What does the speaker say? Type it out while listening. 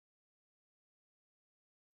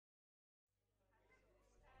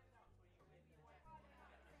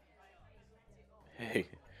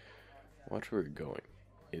Watch where you're going,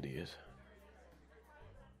 idiot.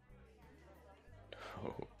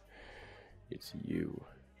 Oh, it's you.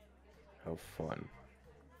 How fun.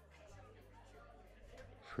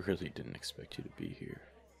 Really didn't expect you to be here.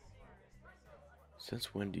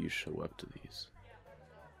 Since when do you show up to these?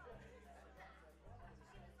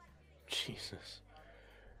 Jesus.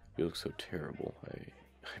 You look so terrible, I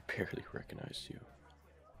barely recognized you.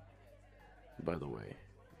 By the way,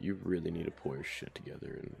 you really need to pull your shit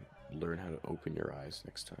together and learn how to open your eyes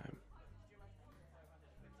next time.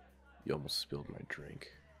 You almost spilled my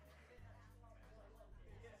drink.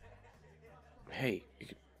 Hey,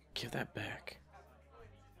 give that back.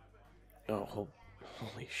 Oh,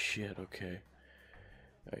 holy shit, okay.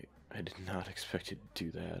 I did not expect you to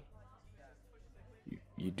do that.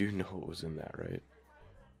 You do know what was in that, right?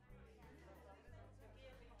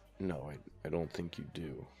 No, I don't think you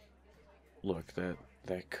do. Look,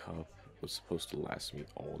 that cup was supposed to last me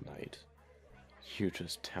all night. You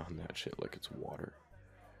just down that shit like it's water.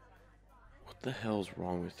 What the hell's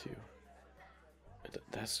wrong with you?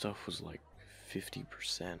 That stuff was like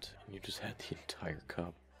 50%, and you just had the entire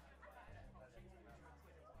cup.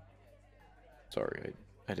 Sorry,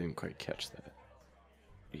 I didn't quite catch that.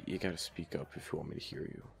 You gotta speak up if you want me to hear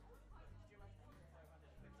you.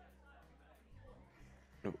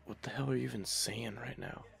 No, what the hell are you even saying right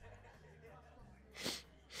now?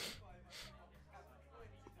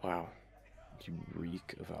 Wow, you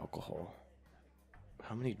reek of alcohol.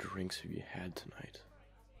 How many drinks have you had tonight?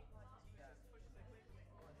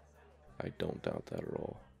 I don't doubt that at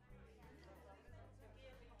all.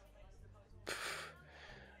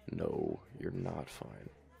 No, you're not fine.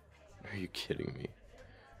 Are you kidding me?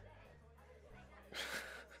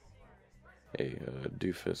 Hey,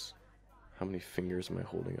 doofus, how many fingers am I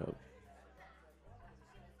holding up?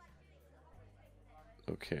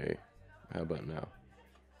 Okay, how about now?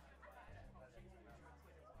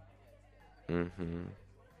 Mm-hmm.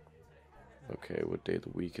 Okay, what day of the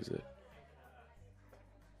week is it?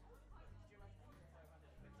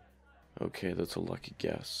 Okay, that's a lucky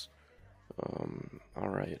guess.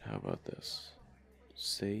 Alright, how about this?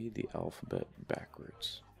 Say the alphabet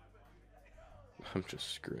backwards. I'm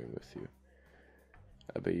just screwing with you.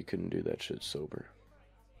 I bet you couldn't do that shit sober.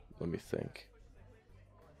 Let me think.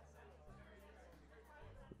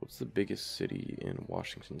 What's the biggest city in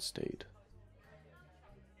Washington State?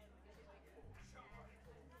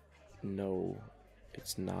 No,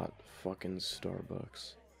 it's not fucking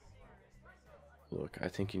Starbucks. Look, I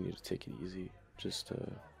think you need to take it easy. Just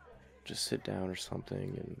sit down or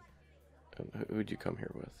something, and who'd you come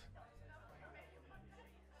here with?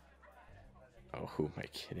 Oh, who am I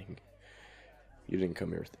kidding? You didn't come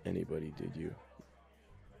here with anybody, did you?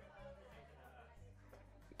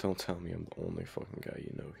 Don't tell me I'm the only fucking guy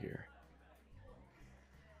you know here.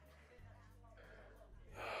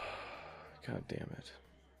 God damn it.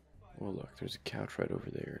 Well, look, there's a couch right over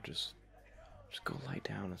there. Just go lie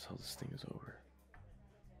down until this thing is over.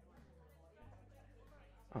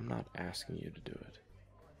 I'm not asking you to do it.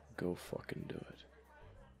 Go fucking do it.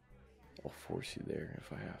 I'll force you there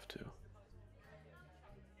if I have to.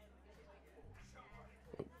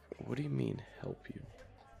 What do you mean, help you?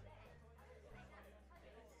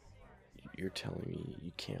 You're telling me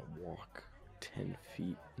you can't walk 10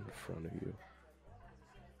 feet in front of you?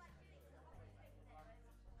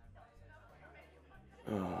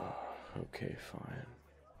 Oh, okay, fine.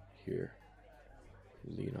 Here,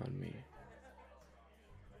 lean on me.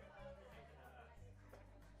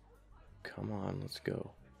 Come on, let's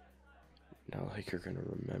go. Not like you're gonna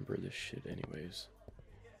remember this shit anyways.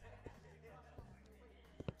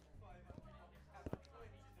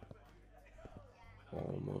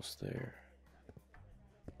 Almost there.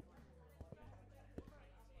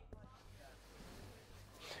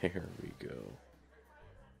 There we go.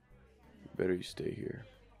 Better you stay here.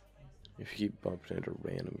 If you keep bumping into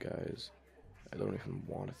random guys, I don't even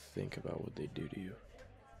want to think about what they do to you.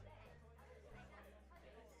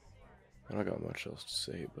 I don't got much else to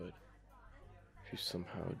say, but if you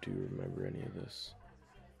somehow do remember any of this,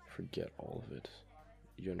 forget all of it.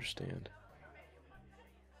 You understand?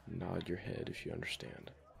 Nod your head if you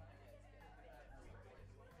understand.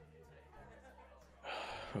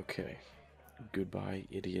 Okay. Goodbye,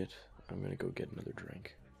 idiot. I'm gonna go get another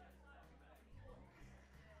drink.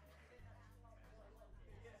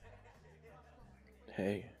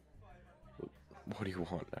 Hey. What do you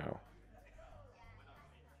want now?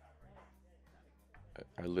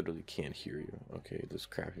 I literally can't hear you, okay? This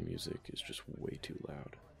crappy music is just way too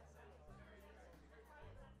loud.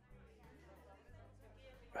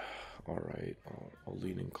 Alright, I'll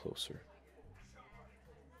lean in closer.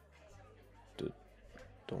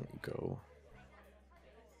 Don't go.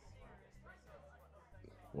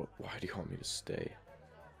 What? Why do you want me to stay?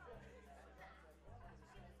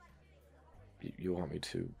 You want me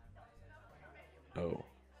to? Oh.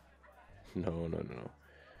 No, no, no, no.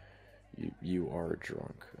 You are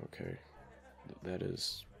drunk, okay? That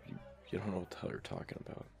is... You don't know what the hell you're talking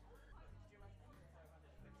about.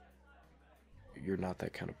 You're not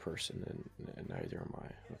that kind of person, and neither am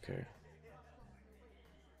I, okay?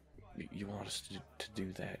 You want us to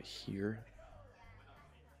do that here?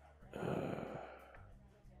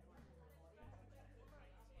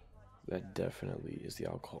 That definitely is the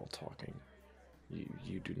alcohol talking.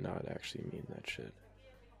 You do not actually mean that shit.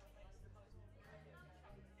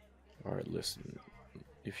 Alright, listen.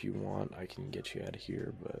 If you want, I can get you out of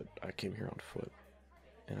here, but I came here on foot.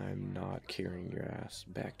 And I'm not carrying your ass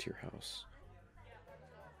back to your house.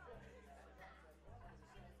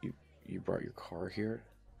 You brought your car here?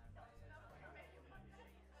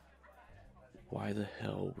 Why the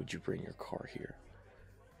hell would you bring your car here?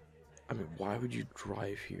 I mean, why would you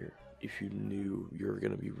drive here if you knew you were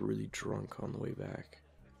gonna be really drunk on the way back?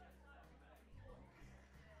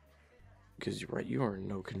 Because you're right, you are in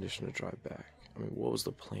no condition to drive back. I mean, what was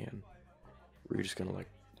the plan? Were you just gonna, like,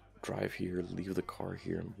 drive here, leave the car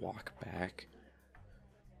here, and walk back?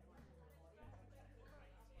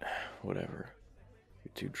 Whatever.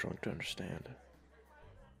 You're too drunk to understand.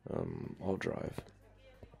 I'll drive.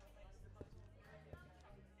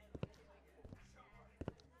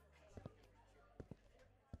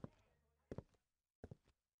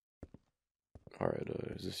 Alright,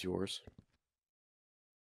 is this yours?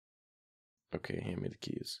 Okay, hand me the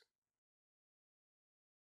keys.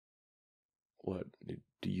 What,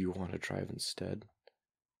 do you want to drive instead?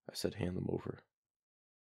 I said hand them over.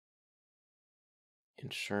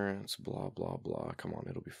 Insurance, blah, blah, blah. Come on,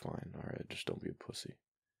 it'll be fine. Alright, just don't be a pussy.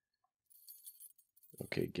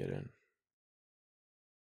 Okay, get in.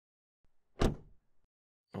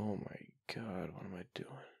 Oh my god, what am I doing?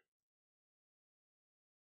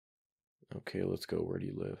 Okay, let's go. Where do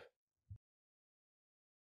you live?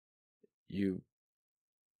 You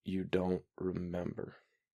don't remember.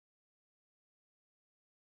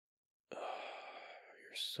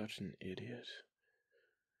 You're such an idiot.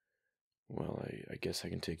 Well, I guess I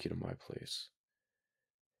can take you to my place.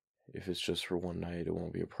 If it's just for one night, it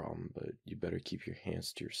won't be a problem, but you better keep your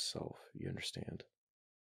hands to yourself, you understand?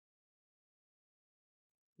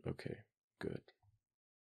 Okay, good.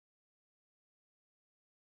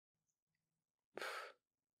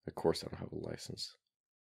 Of course I don't have a license.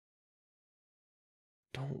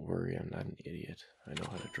 Don't worry, I'm not an idiot. I know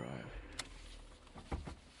how to drive.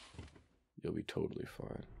 You'll be totally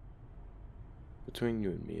fine. Between you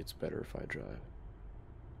and me, it's better if I drive.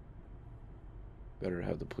 Better to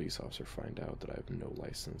have the police officer find out that I have no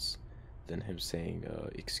license than him saying,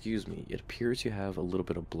 excuse me, it appears you have a little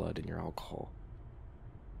bit of blood in your alcohol.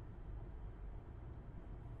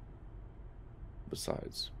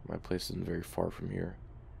 Besides, my place isn't very far from here,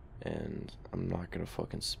 and I'm not gonna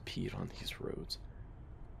fucking speed on these roads.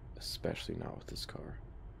 Especially not with this car.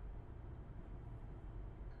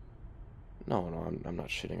 No, I'm not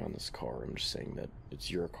shitting on this car. I'm just saying that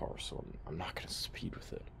it's your car, so I'm not gonna speed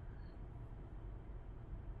with it.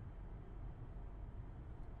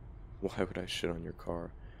 Why would I shit on your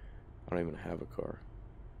car? I don't even have a car.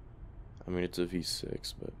 I mean, it's a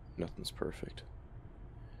V6, but nothing's perfect.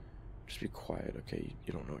 Just be quiet, okay?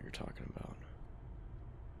 You don't know what you're talking about.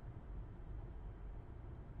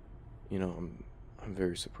 You know, I'm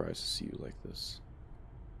very surprised to see you like this.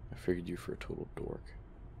 I figured you for a total dork.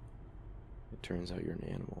 It turns out you're an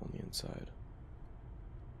animal on the inside.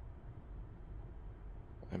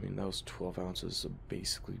 I mean, that was 12 ounces of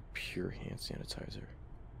basically pure hand sanitizer.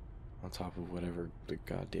 On top of whatever the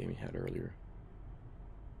goddamn you had earlier.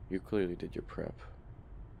 You clearly did your prep.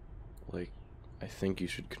 Like, I think you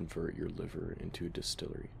should convert your liver into a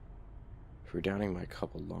distillery. For downing my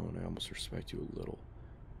cup alone, I almost respect you a little.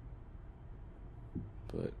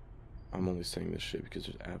 But I'm only saying this shit because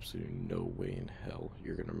there's absolutely no way in hell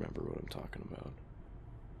you're gonna remember what I'm talking about.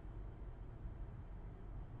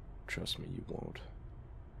 Trust me, you won't.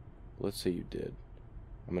 Let's say you did.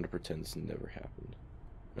 I'm gonna pretend this never happened.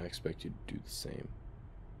 And I expect you to do the same.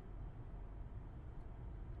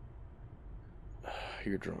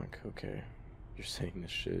 You're drunk, okay? You're saying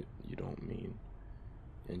this shit you don't mean.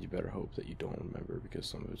 And you better hope that you don't remember because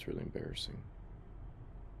some of it's really embarrassing.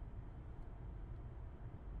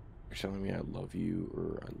 You're telling me I love you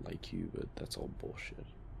or I like you, but that's all bullshit.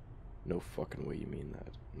 No fucking way you mean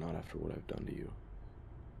that. Not after what I've done to you.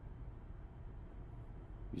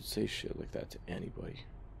 You'd say shit like that to anybody.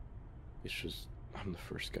 It's just, I'm the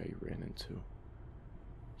first guy you ran into.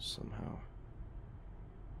 somehow.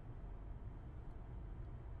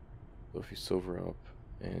 But if you sober up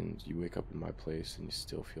and you wake up in my place and you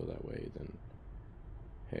still feel that way, then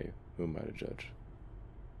hey, who am I to judge?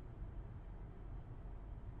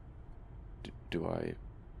 Do I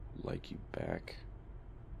like you back?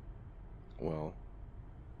 Well,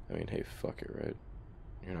 I mean, hey, fuck it, right?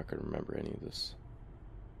 You're not gonna remember any of this.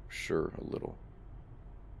 Sure, a little.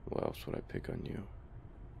 What else would I pick on you?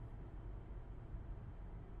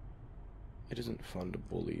 It isn't fun to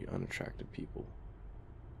bully unattractive people,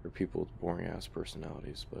 or people with boring ass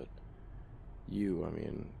personalities, but you, I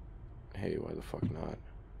mean, hey, why the fuck not?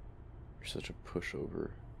 You're such a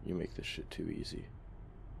pushover. You make this shit too easy.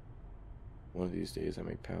 One of these days I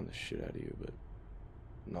may pound the shit out of you, but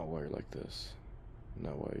not while you're like this.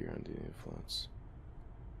 Not while you're under the influence.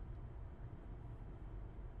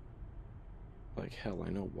 Like, hell, I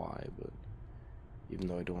know why, but even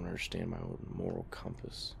though I don't understand my own moral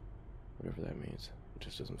compass, whatever that means, it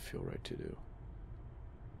just doesn't feel right to do.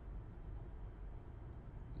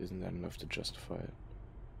 Isn't that enough to justify it?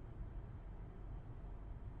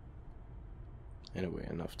 Anyway,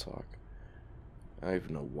 enough talk. I don't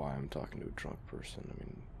even know why I'm talking to a drunk person. I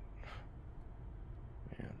mean,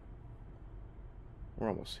 man, we're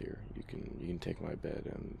almost here. You can take my bed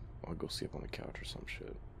and I'll go sleep on the couch or some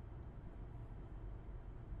shit.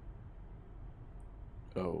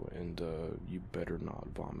 Oh, and you better not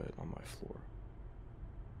vomit on my floor,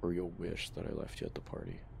 or you'll wish that I left you at the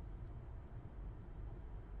party.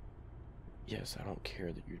 Yes, I don't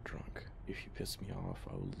care that you're drunk. If you piss me off,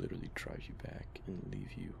 I will literally drive you back and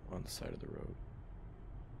leave you on the side of the road.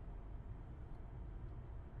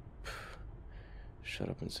 Shut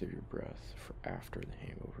up and save your breath for after the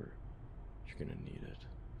hangover. You're gonna need it.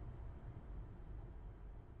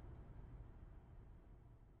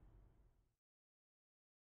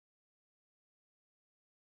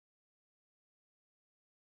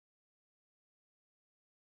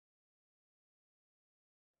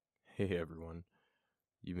 Hey everyone,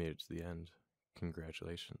 you made it to the end.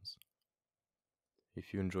 Congratulations.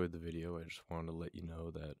 If you enjoyed the video, I just wanted to let you know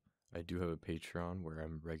that I do have a Patreon where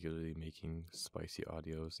I'm regularly making spicy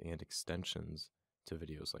audios and extensions to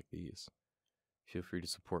videos like these. Feel free to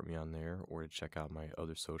support me on there or to check out my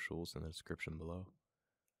other socials in the description below.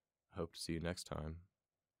 I hope to see you next time.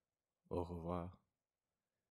 Au revoir.